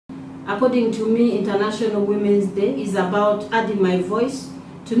According to me, International Women's Day is about adding my voice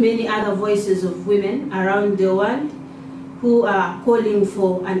to many other voices of women around the world who are calling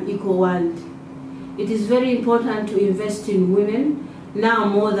for an equal world. It is very important to invest in women now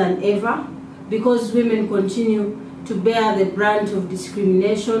more than ever, because women continue to bear the brunt of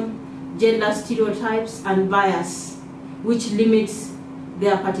discrimination, gender stereotypes, and bias, which limits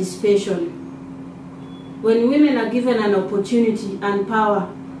their participation. When women are given an opportunity and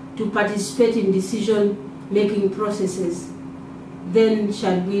power to participate in decision-making processes, then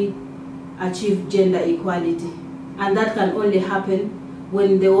shall we achieve gender equality. And that can only happen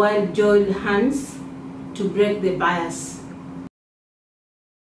when the world joins hands to break the bias.